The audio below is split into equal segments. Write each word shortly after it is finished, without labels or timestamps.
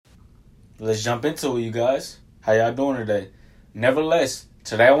let's jump into it, you guys. How y'all doing today? Nevertheless,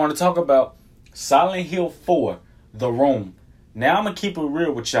 today I want to talk about Silent Hill 4, The Room. Now, I'm going to keep it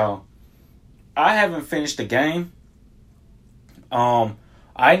real with y'all. I haven't finished the game. I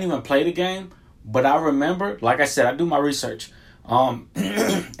didn't even play the game. But I remember, like I said, I do my research. And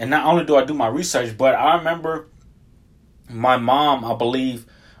not only do I do my research, but I remember my mom, I believe,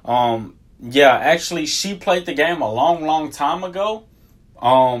 actually, she played the game a long, long time ago.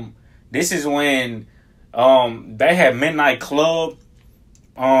 This is when they had Midnight Club,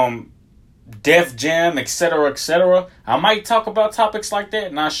 Def Jam, etc., etc. I might talk about topics like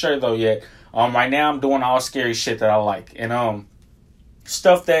that. Not sure though yet. Right now I'm doing all scary shit that I like, and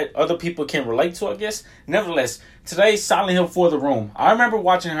stuff that other people can relate to, I guess. Nevertheless, today's Silent Hill 4, The Room. I remember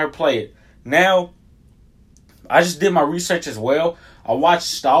watching her play it. Now, I just did my research as well. I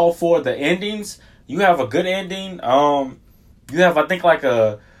watched all 4 of the endings. You have a good ending. You have, I think, like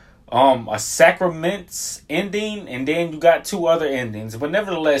a Sacraments ending, and then you got 2 other endings. But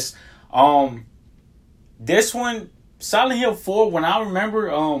nevertheless, this one, Silent Hill 4, when I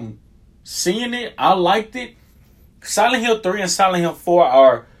remember seeing it, I liked it. Silent Hill 3 and Silent Hill 4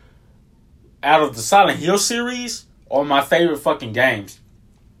 are, out of the Silent Hill series, are my favorite fucking games.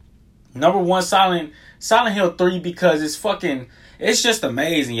 Number 1, Silent Hill 3, because it's just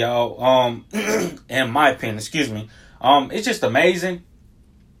amazing, y'all. In my opinion, excuse me. It's just amazing.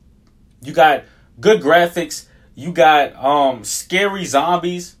 You got good graphics. You got scary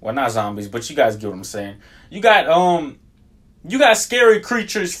zombies. Well, not zombies, but you guys get what I'm saying. You got scary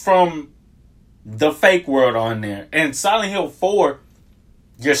creatures from the fake world on there. And Silent Hill 4,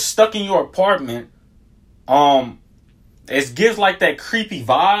 you're stuck in your apartment. It gives like that creepy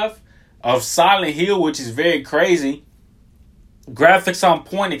vibe of Silent Hill, which is very crazy. Graphics on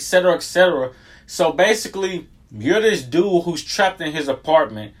point, etc., etc. So basically, you're this dude who's trapped in his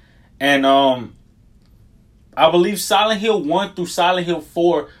apartment. And I believe Silent Hill 1 through Silent Hill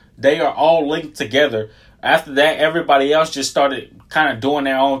 4, they are all linked together. After that, everybody else just started kind of doing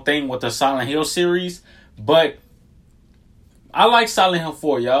their own thing with the Silent Hill series. But I like Silent Hill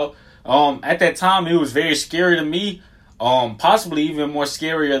 4, y'all. At that time, it was very scary to me. Possibly even more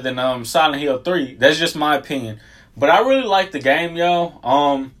scarier than Silent Hill 3. That's just my opinion. But I really like the game,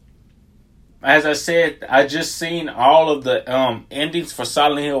 y'all. As I said, I just seen all of the endings for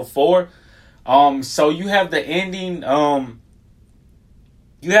Silent Hill 4. So you have the ending.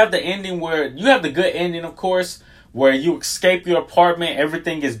 You have the ending where you have the good ending, of course, where you escape your apartment.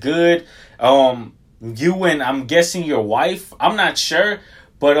 Everything is good. You and I'm guessing your wife. I'm not sure,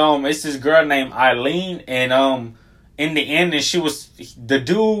 but it's this girl named Eileen, and in the ending, she was the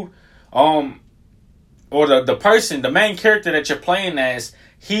dude, or the person, the main character that you're playing as.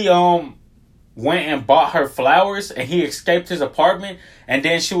 He went and bought her flowers, and he escaped his apartment. And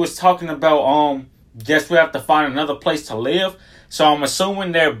then she was talking about guess we have to find another place to live. So I'm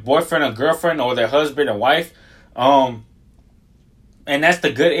assuming their boyfriend or girlfriend, or their husband and wife. And that's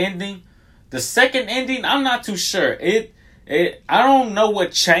the good ending. The second ending, I'm not too sure. I don't know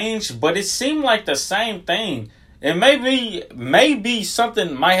what changed, but it seemed like the same thing. And maybe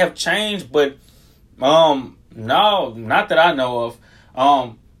something might have changed, but no, not that I know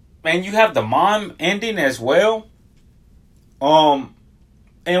of. And you have the mom ending as well.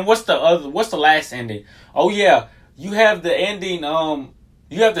 And what's the last ending? Oh yeah, you have the ending.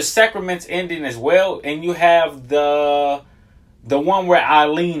 You have the Sacraments ending as well, and you have the one where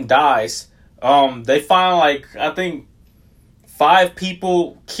Eileen dies. They find like, I think, 5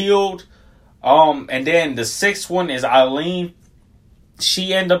 people killed. And then the 6th one is Eileen.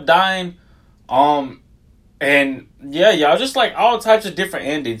 She ended up dying. And yeah, y'all, just like all types of different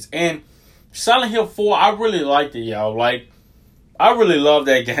endings. And Silent Hill 4, I really liked it, y'all. Like, I really love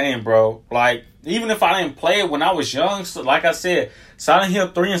that game, bro. Like, even if I didn't play it when I was young, so like I said, Silent Hill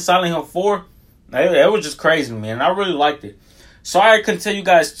 3 and Silent Hill 4, it was just crazy to me, and I really liked it. Sorry I couldn't tell you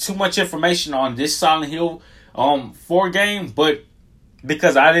guys too much information on this Silent Hill 4 game, but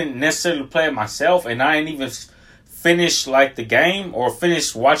because I didn't necessarily play it myself, and I didn't even finish like the game or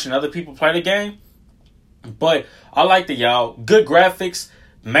finish watching other people play the game. But I liked it, y'all. Good graphics,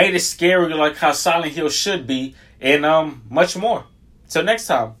 made it scary like how Silent Hill should be, and much more. Till next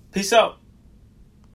time, peace out.